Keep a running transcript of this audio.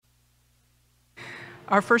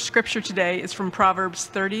Our first scripture today is from Proverbs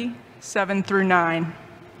 30:7 through 9.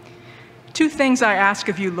 Two things I ask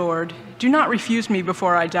of you, Lord. Do not refuse me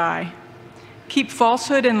before I die. Keep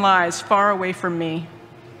falsehood and lies far away from me.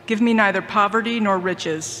 Give me neither poverty nor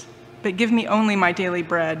riches, but give me only my daily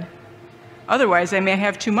bread. Otherwise I may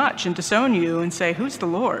have too much and disown you and say, who's the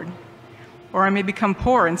Lord? Or I may become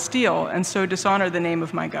poor and steal and so dishonor the name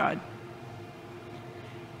of my God.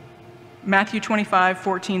 Matthew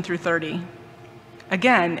 25:14 through 30.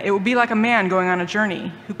 Again, it will be like a man going on a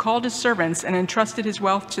journey who called his servants and entrusted his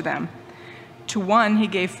wealth to them. To one he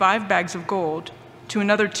gave 5 bags of gold, to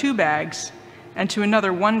another 2 bags, and to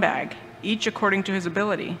another 1 bag, each according to his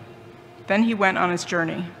ability. Then he went on his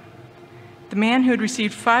journey. The man who had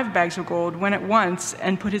received 5 bags of gold went at once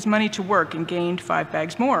and put his money to work and gained 5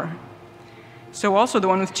 bags more. So also the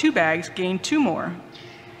one with 2 bags gained 2 more.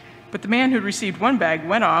 But the man who had received 1 bag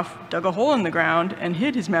went off, dug a hole in the ground, and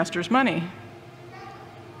hid his master's money.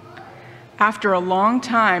 After a long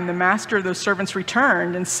time, the master of those servants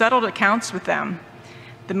returned and settled accounts with them.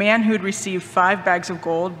 The man who had received 5 bags of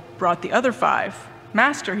gold brought the other 5.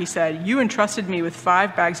 Master, he said, you entrusted me with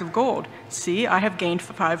 5 bags of gold. See, I have gained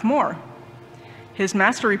 5 more. His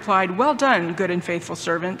master replied, well done, good and faithful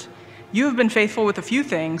servant. You have been faithful with a few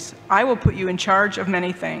things. I will put you in charge of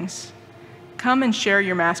many things. Come and share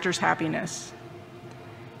your master's happiness.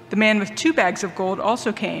 The man with 2 bags of gold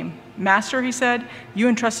also came. Master, he said, you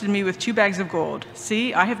entrusted me with 2 bags of gold.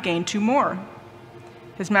 See, I have gained 2 more.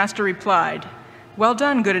 His master replied, well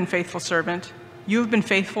done, good and faithful servant. You have been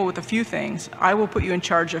faithful with a few things. I will put you in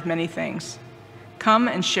charge of many things. Come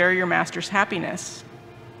and share your master's happiness.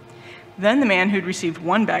 Then the man who'd received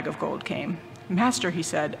 1 bag of gold came. Master, he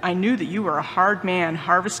said, I knew that you were a hard man,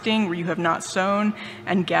 harvesting where you have not sown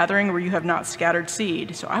and gathering where you have not scattered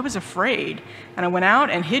seed. So I was afraid, and I went out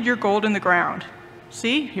and hid your gold in the ground.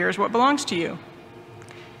 See, here's what belongs to you.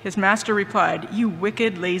 His master replied, you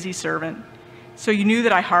wicked, lazy servant. So you knew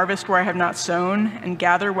that I harvest where I have not sown and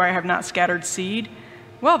gather where I have not scattered seed?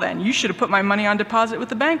 Well then, you should have put my money on deposit with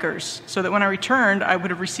the bankers, so that when I returned, I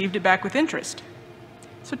would have received it back with interest.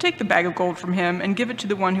 So take the bag of gold from him and give it to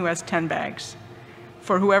the one who has 10 bags.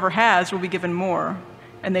 For whoever has will be given more,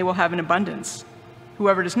 and they will have an abundance.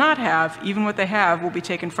 Whoever does not have, even what they have will be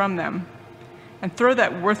taken from them. And throw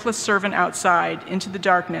that worthless servant outside into the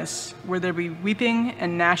darkness, where there will be weeping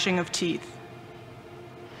and gnashing of teeth.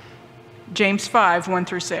 James 5:1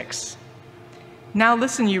 through 6. Now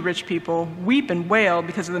listen, you rich people, weep and wail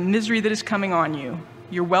because of the misery that is coming on you.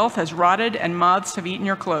 Your wealth has rotted, and moths have eaten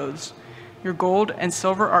your clothes. Your gold and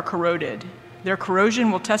silver are corroded. Their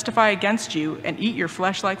corrosion will testify against you and eat your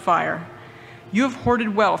flesh like fire. You have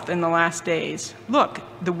hoarded wealth in the last days. Look,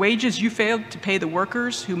 the wages you failed to pay the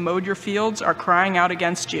workers who mowed your fields are crying out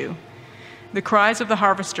against you. The cries of the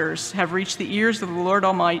harvesters have reached the ears of the Lord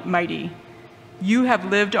Almighty. You have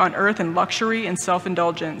lived on earth in luxury and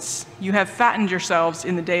self-indulgence. You have fattened yourselves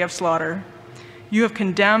in the day of slaughter. You have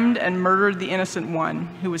condemned and murdered the innocent one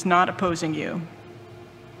who was not opposing you.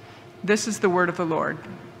 This is the word of the Lord.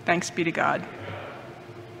 Thanks be to God.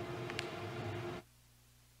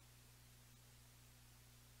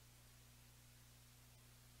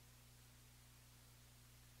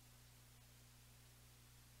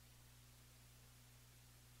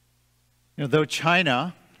 Though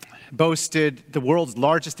China boasted the world's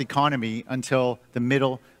largest economy until the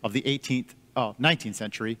middle of the 19th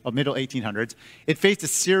century, of middle 1800s, it faced a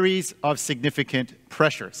series of significant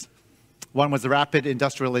pressures. One was the rapid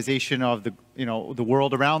industrialization of the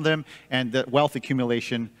world around them and the wealth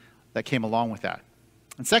accumulation that came along with that.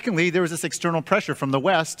 And secondly, there was this external pressure from the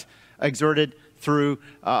West exerted through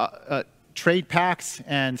trade pacts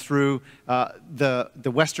and through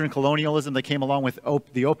the Western colonialism that came along with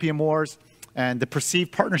the Opium Wars and the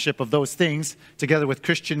perceived partnership of those things together with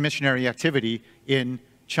Christian missionary activity in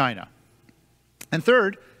China. And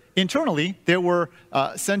third, internally, there were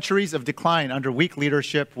centuries of decline under weak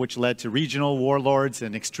leadership, which led to regional warlords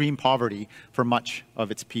and extreme poverty for much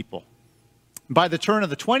of its people. By the turn of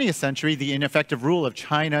the 20th century, the ineffective rule of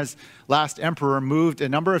China's last emperor moved a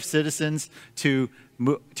number of citizens to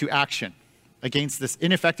action against this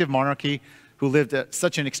ineffective monarchy who lived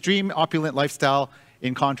such an extreme opulent lifestyle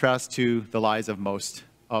in contrast to the lives of most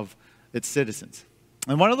of its citizens.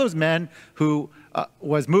 And one of those men who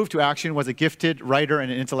was moved to action was a gifted writer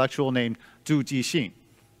and an intellectual named Zhu Jixing.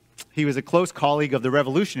 He was a close colleague of the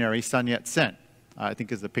revolutionary Sun Yat-sen. I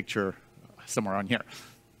think is a picture somewhere on here.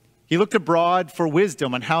 He looked abroad for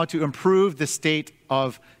wisdom on how to improve the state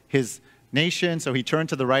of his nation, so he turned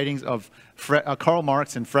to the writings of Karl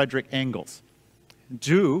Marx and Friedrich Engels.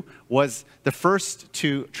 Zhu was the first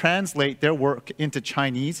to translate their work into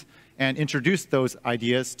Chinese and introduce those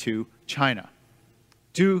ideas to China.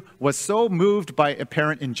 Zhu was so moved by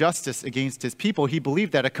apparent injustice against his people, he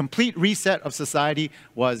believed that a complete reset of society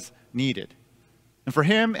was needed. And for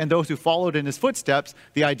him and those who followed in his footsteps,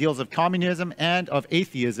 the ideals of communism and of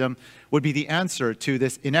atheism would be the answer to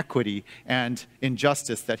this inequity and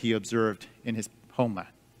injustice that he observed in his homeland.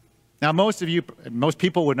 Now, most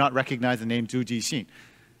people would not recognize the name Zhu Jixin.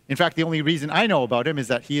 In fact, the only reason I know about him is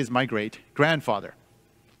that he is my great-grandfather.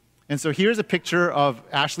 And so here's a picture of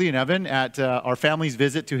Ashley and Evan at our family's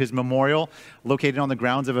visit to his memorial, located on the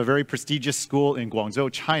grounds of a very prestigious school in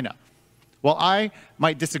Guangzhou, China. While I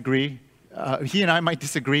might disagree, he and I might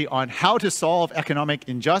disagree on how to solve economic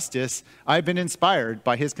injustice, I've been inspired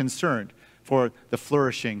by his concern for the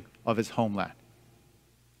flourishing of his homeland.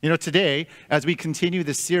 You know, today, as we continue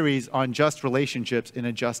this series on just relationships in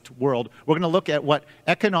a just world, we're going to look at what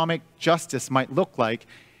economic justice might look like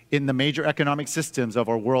in the major economic systems of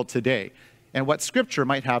our world today, and what Scripture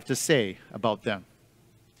might have to say about them.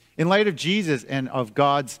 In light of Jesus and of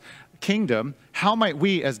God's kingdom, how might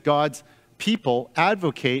we as God's people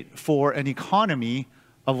advocate for an economy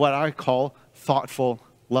of what I call thoughtful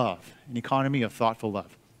love, an economy of thoughtful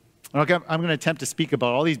love? Okay, I'm going to attempt to speak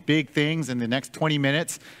about all these big things in the next 20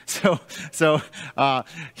 minutes. So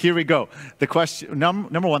here we go. The question,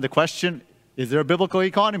 number one, the question, is there a biblical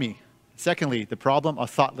economy? Secondly, the problem of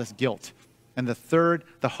thoughtless guilt. And the third,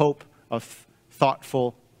 the hope of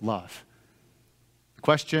thoughtful love. The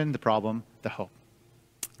question, the problem, the hope.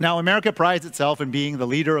 Now, America prides itself in being the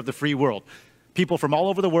leader of the free world. People from all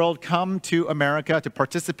over the world come to America to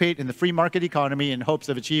participate in the free market economy in hopes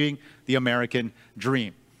of achieving the American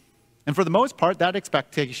dream. And for the most part, that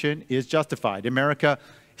expectation is justified. America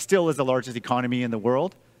still is the largest economy in the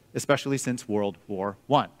world, especially since World War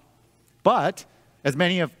I. But, as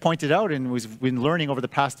many have pointed out and we've been learning over the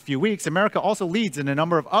past few weeks, America also leads in a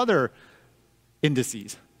number of other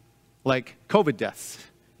indices, like COVID deaths.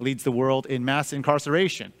 It leads the world in mass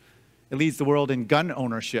incarceration. It leads the world in gun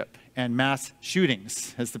ownership and mass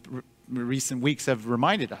shootings, as the recent weeks have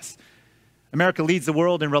reminded us. America leads the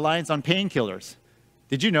world in reliance on painkillers.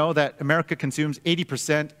 Did you know that America consumes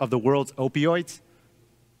 80% of the world's opioids?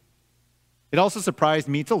 It also surprised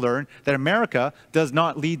me to learn that America does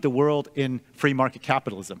not lead the world in free market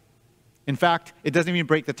capitalism. In fact, it doesn't even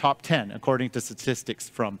break the top 10, according to statistics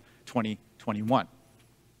from 2021.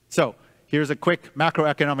 So here's a quick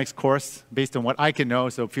macroeconomics course based on what I can know,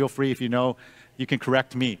 so feel free, if you know, you can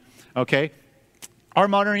correct me, okay? Our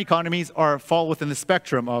modern economies fall within the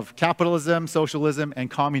spectrum of capitalism, socialism,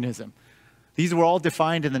 and communism. These were all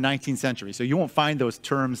defined in the 19th century, so you won't find those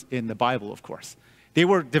terms in the Bible, of course. They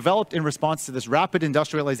were developed in response to this rapid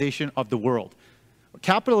industrialization of the world.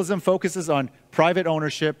 Capitalism focuses on private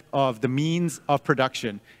ownership of the means of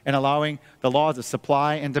production and allowing the laws of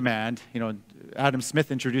supply and demand, Adam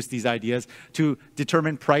Smith introduced these ideas, to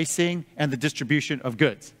determine pricing and the distribution of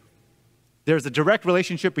goods. There's a direct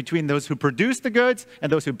relationship between those who produce the goods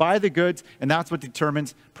and those who buy the goods, and that's what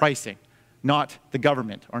determines pricing, not the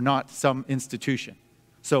government or not some institution.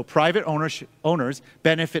 So private owners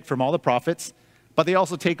benefit from all the profits, but they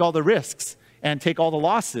also take all the risks and take all the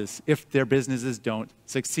losses if their businesses don't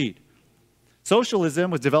succeed.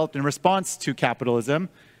 Socialism was developed in response to capitalism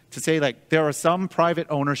to say, like, there are some private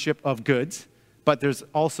ownership of goods, but there's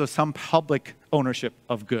also some public ownership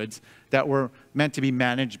of goods that were meant to be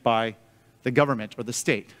managed by the government or the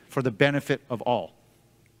state for the benefit of all.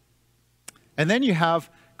 And then you have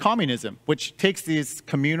communism, which takes these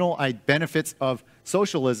communal benefits of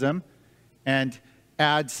socialism and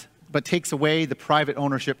but takes away the private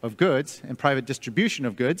ownership of goods and private distribution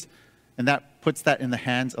of goods, and that puts that in the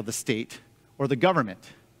hands of the state or the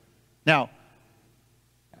government. Now,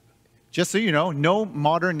 just so you know, no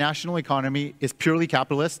modern national economy is purely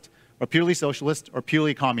capitalist or purely socialist or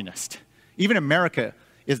purely communist. Even America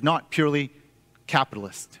is not purely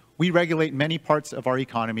capitalist. We regulate many parts of our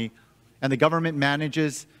economy, and the government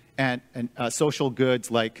manages social goods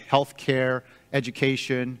like health care,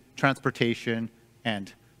 education, transportation,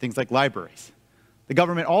 and things like libraries. The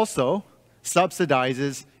government also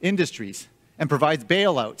subsidizes industries and provides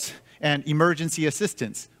bailouts and emergency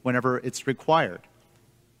assistance whenever it's required.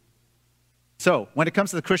 So, when it comes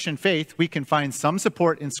to the Christian faith, we can find some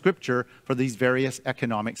support in Scripture for these various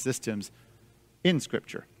economic systems in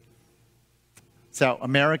Scripture. So,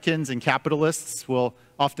 Americans and capitalists will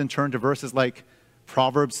often turn to verses like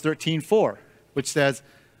Proverbs 13:4, which says,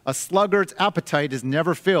 "A sluggard's appetite is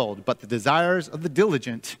never filled, but the desires of the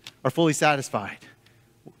diligent are fully satisfied."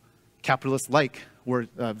 Capitalists like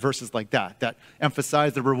verses like that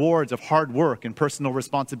emphasize the rewards of hard work and personal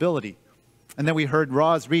responsibility. And then we heard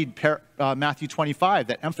Roz read Matthew 25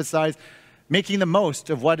 that emphasize making the most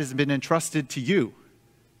of what has been entrusted to you.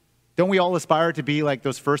 Don't we all aspire to be like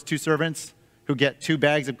those first two servants who get 2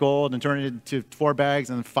 bags of gold and turn it into 4 bags,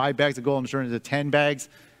 and 5 bags of gold and turn it into 10 bags?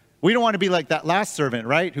 We don't want to be like that last servant,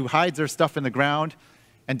 right, who hides their stuff in the ground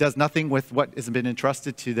and does nothing with what has been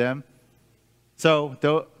entrusted to them. So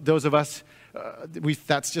those of us,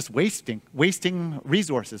 that's just wasting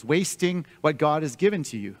resources, wasting what God has given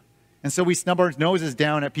to you. And so we snub our noses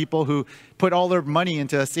down at people who put all their money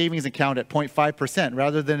into a savings account at 0.5%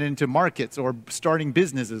 rather than into markets or starting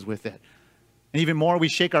businesses with it. And even more, we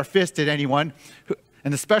shake our fist at anyone,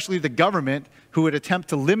 and especially the government, who would attempt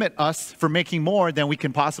to limit us for making more than we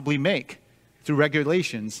can possibly make through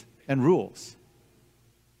regulations and rules.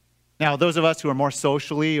 Now, those of us who are more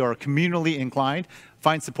socially or communally inclined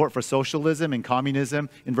find support for socialism and communism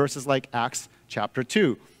in verses like Acts chapter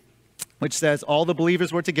 2. Which says, all the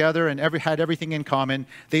believers were together and had everything in common.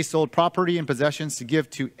 They sold property and possessions to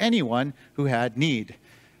give to anyone who had need.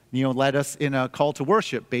 Neil led us in a call to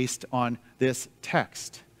worship based on this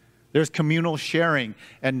text. There's communal sharing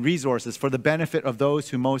and resources for the benefit of those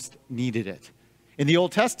who most needed it. In the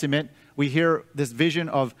Old Testament, we hear this vision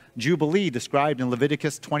of Jubilee described in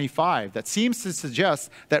Leviticus 25 that seems to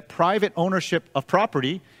suggest that private ownership of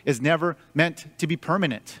property is never meant to be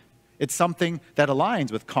permanent. It's something that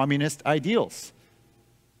aligns with communist ideals.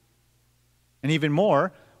 And even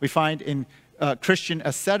more, we find in Christian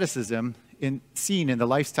asceticism seen in the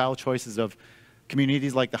lifestyle choices of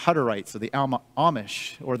communities like the Hutterites or the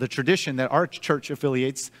Amish, or the tradition that our church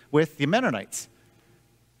affiliates with the Mennonites.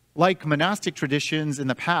 Like monastic traditions in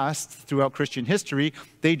the past throughout Christian history,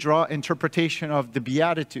 they draw inspiration from the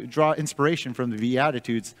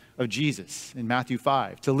Beatitudes of Jesus in Matthew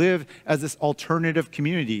 5 to live as this alternative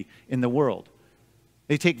community in the world.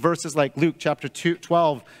 They take verses like Luke chapter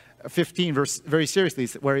 12, 15 verse very seriously,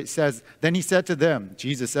 where it says, then he said to them,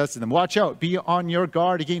 Jesus says to them, watch out, be on your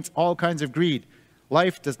guard against all kinds of greed.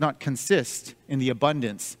 Life does not consist in the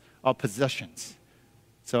abundance of possessions.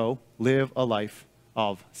 So live a life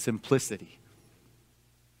of simplicity.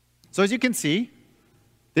 So as you can see,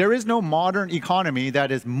 there is no modern economy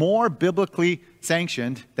that is more biblically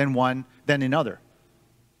sanctioned than another.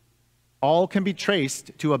 All can be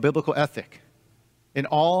traced to a biblical ethic.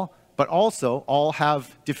 But also all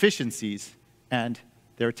have deficiencies and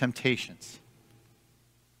their temptations.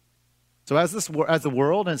 So as the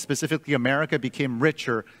world, and specifically America, became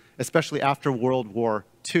richer, especially after World War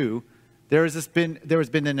II, there has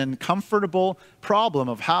been an uncomfortable problem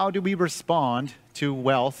of how do we respond to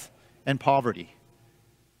wealth and poverty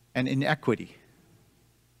and inequity.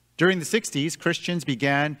 During the 60s, Christians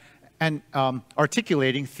began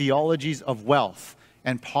articulating theologies of wealth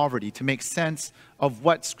and poverty to make sense of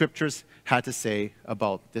what scriptures had to say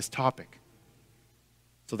about this topic.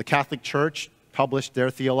 So the Catholic Church published their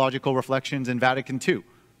theological reflections in Vatican II.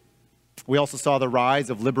 We also saw the rise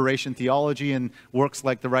of liberation theology in works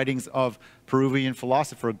like the writings of Peruvian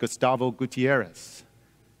philosopher Gustavo Gutierrez,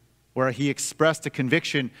 where he expressed a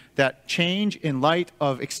conviction that change in light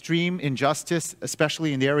of extreme injustice,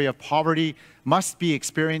 especially in the area of poverty, must be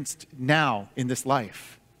experienced now in this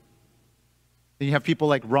life. Then you have people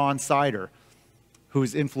like Ron Sider,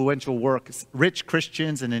 whose influential work, Rich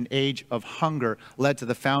Christians in an Age of Hunger, led to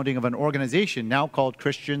the founding of an organization now called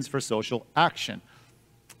Christians for Social Action.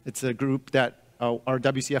 It's a group that our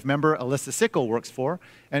WCF member, Alyssa Sickle, works for,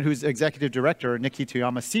 and whose executive director, Nikki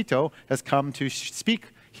Toyamasito, has come to speak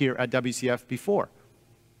here at WCF before.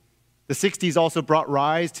 The 60s also brought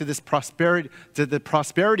rise to the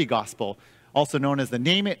prosperity gospel, also known as the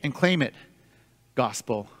name it and claim it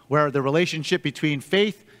gospel, where the relationship between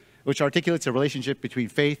faith, which articulates a relationship between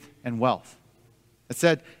faith and wealth. It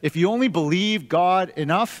said, if you only believe God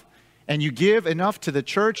enough and you give enough to the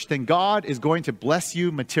church, then God is going to bless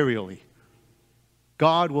you materially.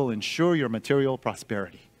 God will ensure your material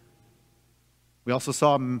prosperity. We also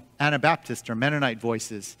saw Anabaptist or Mennonite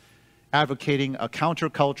voices advocating a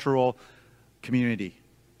countercultural community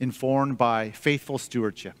informed by faithful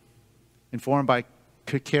stewardship, informed by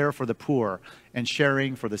care for the poor, and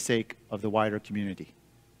sharing for the sake of the wider community.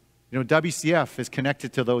 You know, WCF is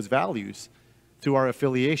connected to those values through our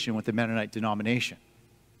affiliation with the Mennonite denomination,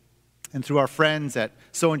 and through our friends at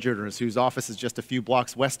Sojourners, whose office is just a few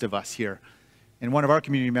blocks west of us here, and one of our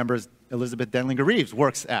community members, Elizabeth Denlinger-Reeves,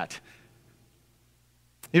 works at.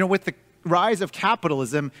 You know, with the rise of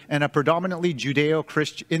capitalism and a predominantly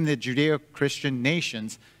Judeo-Christian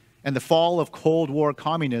nations and the fall of Cold War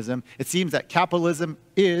communism, it seems that capitalism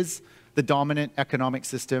is the dominant economic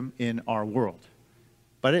system in our world.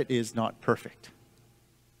 but it is not perfect.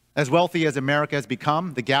 As wealthy as America has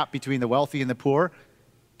become, the gap between the wealthy and the poor,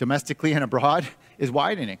 domestically and abroad, is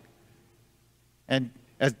widening. And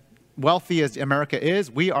as wealthy as America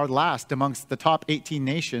is, we are last amongst the top 18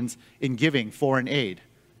 nations in giving foreign aid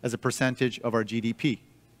as a percentage of our GDP.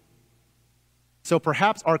 So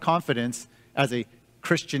perhaps our confidence as a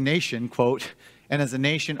Christian nation, quote, and as a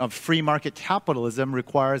nation of free market capitalism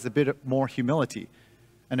requires a bit more humility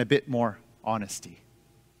and a bit more honesty.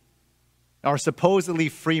 Our supposedly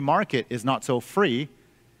free market is not so free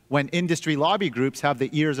when industry lobby groups have the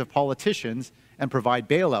ears of politicians and provide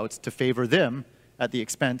bailouts to favor them at the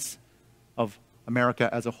expense of America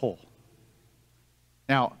as a whole.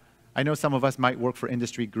 Now, I know some of us might work for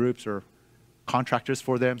industry groups or contractors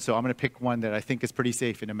for them, so I'm going to pick one that I think is pretty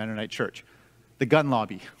safe in a Mennonite church. The gun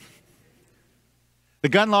lobby. The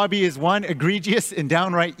gun lobby is one egregious and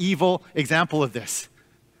downright evil example of this.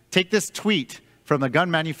 Take this tweet from the gun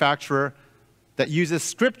manufacturer that uses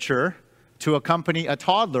scripture to accompany a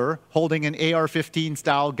toddler holding an AR-15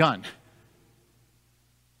 style gun.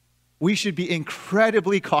 We should be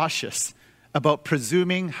incredibly cautious about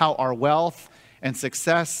presuming how our wealth and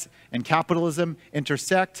success and capitalism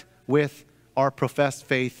intersect with our professed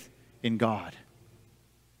faith in God.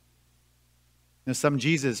 Now, some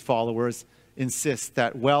Jesus followers insist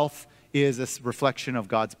that wealth is a reflection of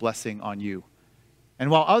God's blessing on you. And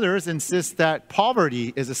while others insist that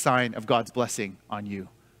poverty is a sign of God's blessing on you.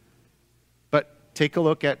 But take a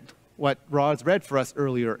look at what Rod's read for us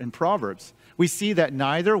earlier in Proverbs. We see that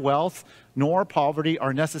neither wealth nor poverty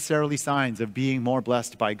are necessarily signs of being more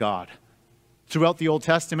blessed by God. Throughout the Old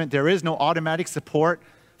Testament, there is no automatic support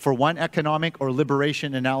for one economic or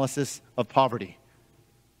liberation analysis of poverty.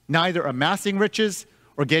 Neither amassing riches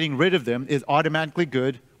or getting rid of them is automatically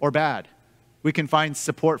good or bad. We can find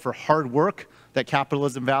support for hard work that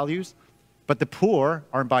capitalism values, but the poor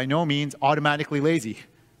are by no means automatically lazy.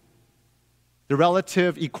 The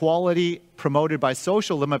relative equality promoted by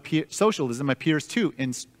socialism appears too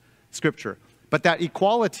in Scripture, but that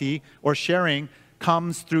equality or sharing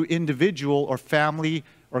comes through individual or family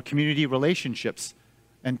or community relationships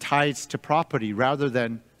and ties to property rather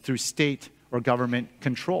than through state or government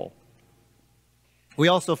control. We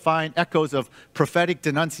also find echoes of prophetic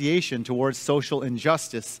denunciation towards social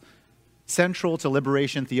injustice central to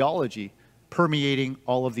liberation theology, permeating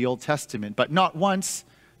all of the Old Testament. But not once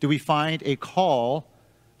do we find a call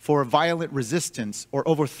for violent resistance or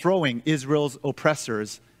overthrowing Israel's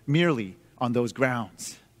oppressors merely on those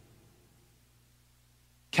grounds.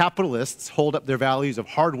 Capitalists hold up their values of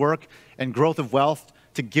hard work and growth of wealth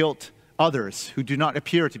to guilt others who do not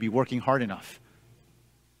appear to be working hard enough,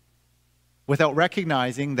 without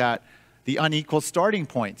recognizing that the unequal starting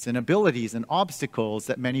points and abilities and obstacles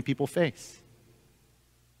that many people face.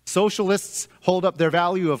 Socialists hold up their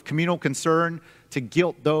value of communal concern to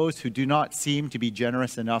guilt those who do not seem to be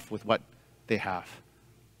generous enough with what they have.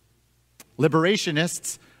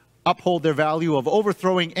 Liberationists uphold their value of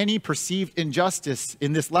overthrowing any perceived injustice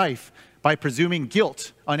in this life by presuming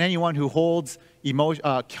guilt on anyone who holds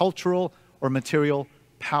cultural or material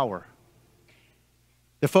power.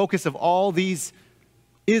 The focus of all these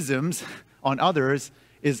isms on others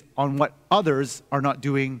is on what others are not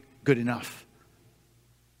doing good enough.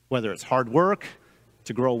 Whether it's hard work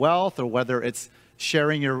to grow wealth, or whether it's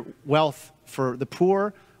sharing your wealth for the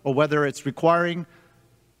poor, or whether it's requiring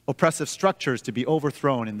oppressive structures to be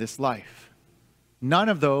overthrown in this life. None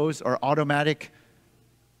of those are automatic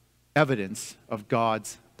evidence of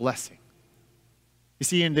God's blessing. You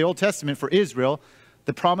see, in the Old Testament for Israel,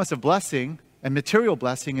 the promise of blessing and material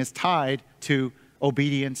blessing is tied to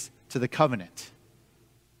obedience to the covenant,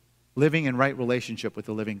 living in right relationship with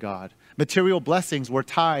the living God. Material blessings were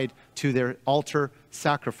tied to their altar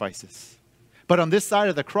sacrifices. But on this side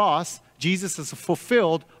of the cross, Jesus has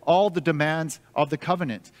fulfilled all the demands of the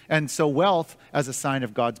covenant. And so wealth as a sign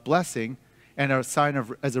of God's blessing and a sign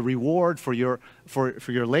of, as a reward for your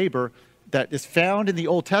labor that is found in the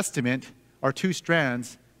Old Testament are two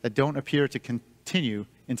strands that don't appear to continue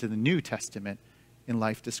into the New Testament in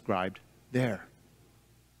life described there.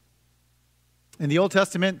 In the Old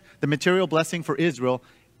Testament, the material blessing for Israel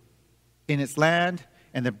in its land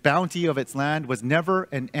and the bounty of its land was never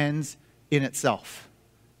an end in itself.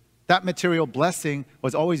 That material blessing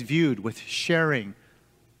was always viewed with sharing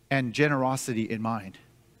and generosity in mind.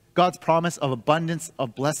 God's promise of abundance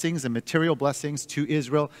of blessings and material blessings to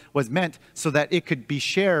Israel was meant so that it could be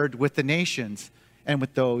shared with the nations and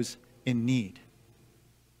with those in need.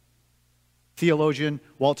 Theologian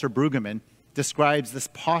Walter Brueggemann describes this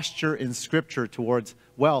posture in Scripture towards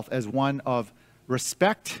wealth as one of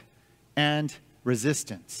respect and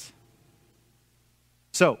resistance.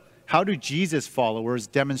 So, how do Jesus followers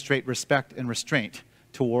demonstrate respect and restraint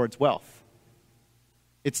towards wealth?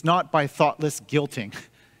 It's not by thoughtless guilting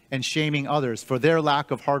and shaming others for their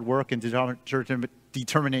lack of hard work and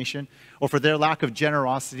determination, or for their lack of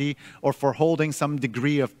generosity, or for holding some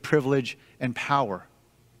degree of privilege and power.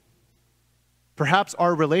 Perhaps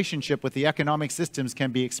our relationship with the economic systems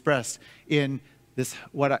can be expressed in this,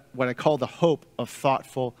 what I call the hope of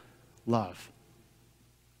thoughtful love.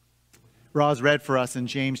 Roz read for us in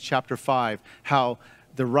James chapter 5 how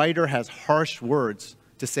the writer has harsh words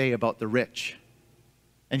to say about the rich.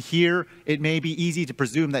 And here it may be easy to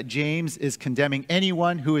presume that James is condemning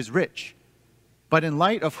anyone who is rich. But in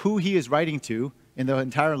light of who he is writing to in the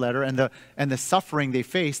entire letter and the suffering they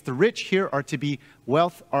face, the rich here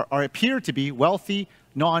appear to be wealthy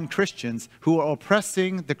non-Christians who are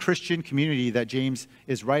oppressing the Christian community that James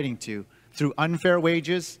is writing to through unfair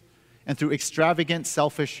wages and through extravagant,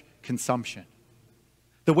 selfish consumption.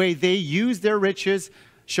 The way they use their riches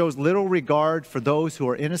shows little regard for those who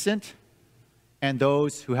are innocent and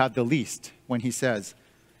those who have the least, when he says,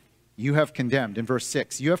 you have condemned, in verse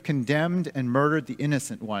 6, you have condemned and murdered the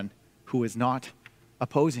innocent one who is not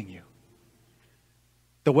opposing you.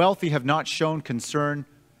 The wealthy have not shown concern,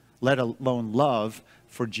 let alone love,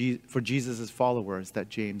 for Jesus' followers that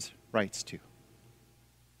James writes to.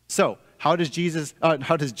 So, how does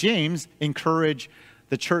James encourage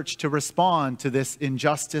the church to respond to this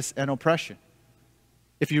injustice and oppression?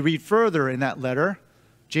 If you read further in that letter,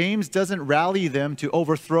 James doesn't rally them to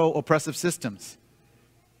overthrow oppressive systems.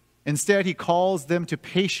 Instead, he calls them to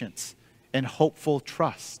patience and hopeful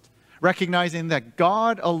trust, recognizing that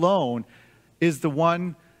God alone is the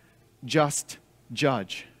one just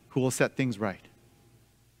judge who will set things right.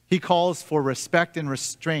 He calls for respect and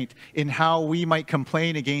restraint in how we might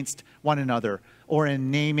complain against one another or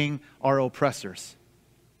in naming our oppressors.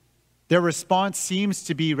 Their response seems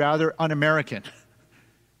to be rather un-American,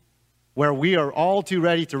 where we are all too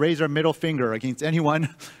ready to raise our middle finger against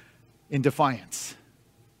anyone in defiance.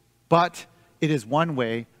 But it is one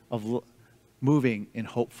way of moving in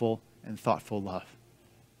hopeful and thoughtful love.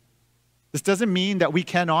 This doesn't mean that we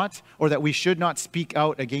cannot or that we should not speak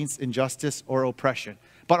out against injustice or oppression.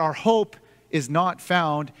 But our hope is not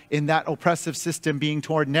found in that oppressive system being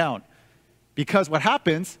torn down. Because what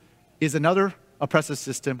happens is another oppressive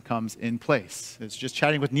system comes in place. It's just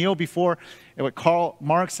chatting with Neil before, and what Karl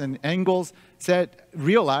Marx and Engels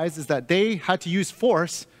realized is that they had to use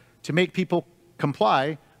force to make people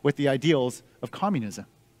comply with the ideals of communism.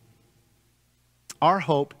 Our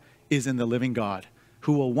hope is in the living God,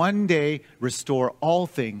 who will one day restore all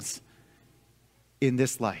things in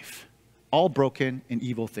this life, all broken and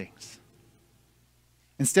evil things.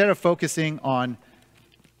 Instead of focusing on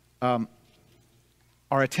our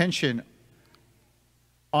attention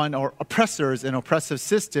on our oppressors and oppressive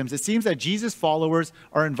systems, it seems that Jesus' followers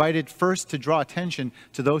are invited first to draw attention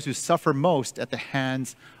to those who suffer most at the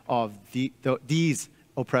hands of these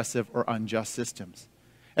oppressive or unjust systems.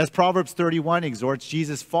 As Proverbs 31 exhorts,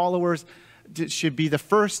 Jesus' followers should be the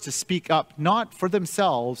first to speak up, not for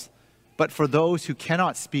themselves, but for those who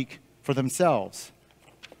cannot speak for themselves.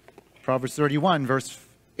 Proverbs 31, verse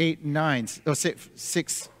 8 and 9,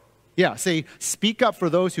 say, speak up for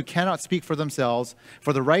those who cannot speak for themselves,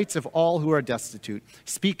 for the rights of all who are destitute.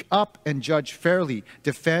 Speak up and judge fairly.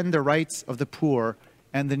 Defend the rights of the poor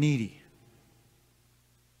and the needy.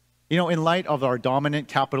 You know, in light of our dominant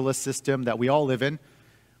capitalist system that we all live in,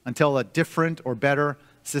 until a different or better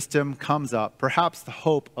system comes up, perhaps the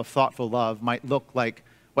hope of thoughtful love might look like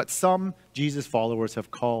what some Jesus followers have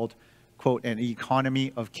called, quote, an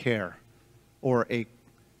economy of care, or a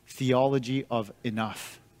theology of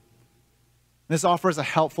enough. This offers a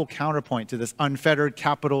helpful counterpoint to this unfettered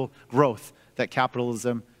capital growth that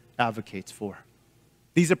capitalism advocates for.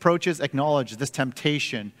 These approaches acknowledge this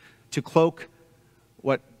temptation to cloak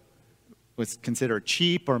what was considered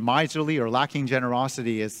cheap or miserly or lacking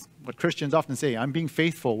generosity as what Christians often say, I'm being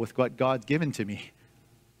faithful with what God's given to me.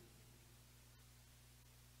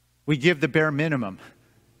 We give the bare minimum,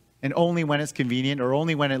 and only when it's convenient or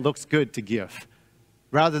only when it looks good to give,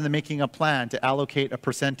 rather than making a plan to allocate a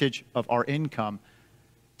percentage of our income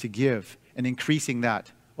to give and increasing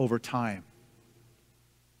that over time.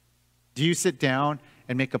 Do you sit down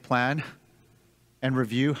and make a plan and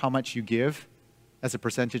review how much you give as a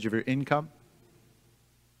percentage of your income?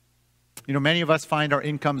 You know, many of us find our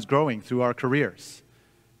incomes growing through our careers,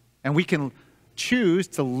 and we can choose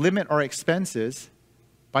to limit our expenses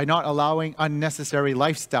by not allowing unnecessary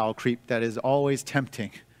lifestyle creep that is always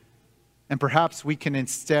tempting. And perhaps we can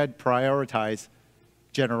instead prioritize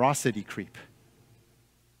generosity creep.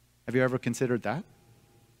 Have you ever considered that?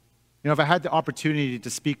 You know, I've had the opportunity to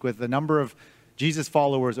speak with a number of Jesus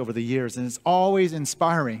followers over the years, and it's always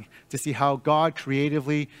inspiring to see how God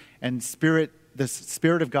creatively and the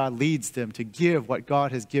Spirit of God leads them to give what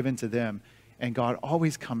God has given to them, and God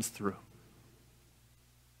always comes through.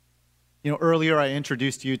 You know, earlier I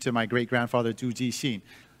introduced you to my great-grandfather, Zhu Jixin.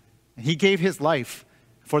 He gave his life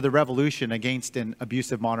for the revolution against an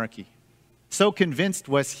abusive monarchy. So convinced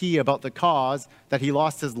was he about the cause that he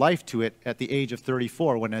lost his life to it at the age of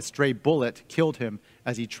 34 when a stray bullet killed him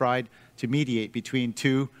as he tried to mediate between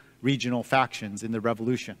two regional factions in the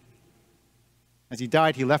revolution. As he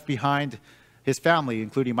died, he left behind his family,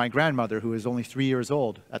 including my grandmother, who was only 3 years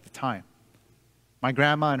old at the time. My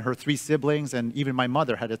grandma and her 3 siblings, and even my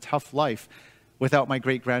mother, had a tough life without my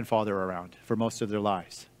great-grandfather around for most of their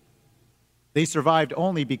lives. They survived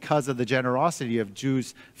only because of the generosity of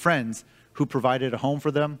Zhu's friends who provided a home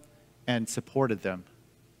for them and supported them.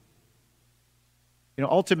 You know,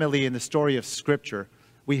 ultimately, in the story of Scripture,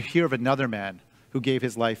 we hear of another man who gave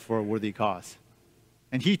his life for a worthy cause.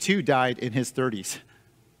 And he too died in his 30s.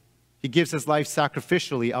 He gives his life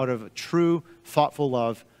sacrificially out of true, thoughtful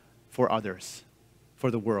love for others,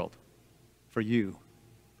 for the world, for you,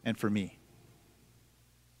 and for me.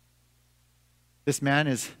 This man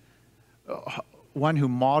is one who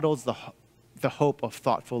models the hope of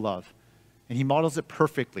thoughtful love. And he models it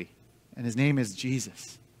perfectly. And his name is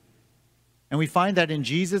Jesus. And we find that in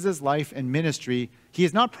Jesus' life and ministry, he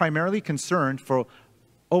is not primarily concerned for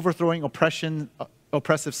overthrowing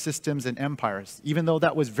oppressive systems and empires, even though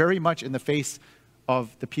that was very much in the face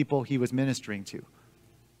of the people he was ministering to.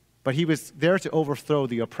 But he was there to overthrow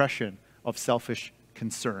the oppression of selfish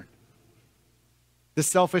concern. This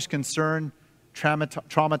selfish concern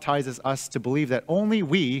traumatizes us to believe that only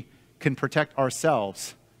we can protect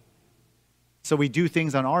ourselves. So we do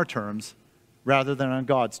things on our terms rather than on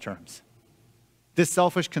God's terms. This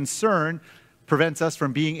selfish concern prevents us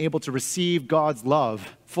from being able to receive God's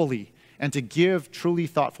love fully and to give truly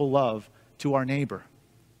thoughtful love to our neighbor.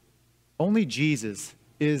 Only Jesus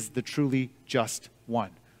is the truly just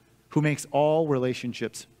one who makes all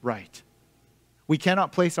relationships right. We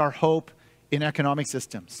cannot place our hope in economic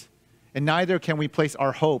systems, and neither can we place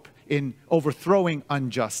our hope in overthrowing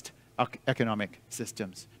unjust economic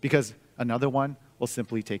systems, because another one will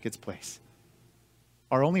simply take its place.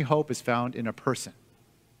 Our only hope is found in a person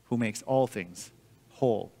who makes all things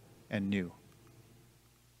whole and new.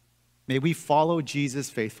 May we follow Jesus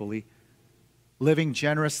faithfully, living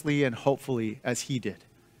generously and hopefully as he did.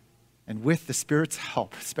 And with the Spirit's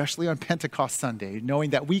help, especially on Pentecost Sunday, knowing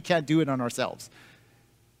that we can't do it on ourselves.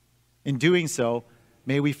 In doing so,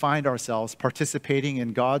 may we find ourselves participating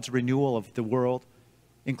in God's renewal of the world,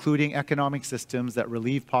 including economic systems that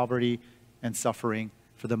relieve poverty and suffering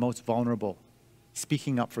for the most vulnerable,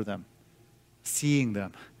 speaking up for them, seeing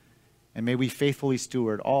them, and may we faithfully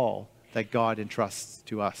steward all that God entrusts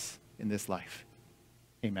to us in this life.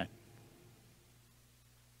 Amen.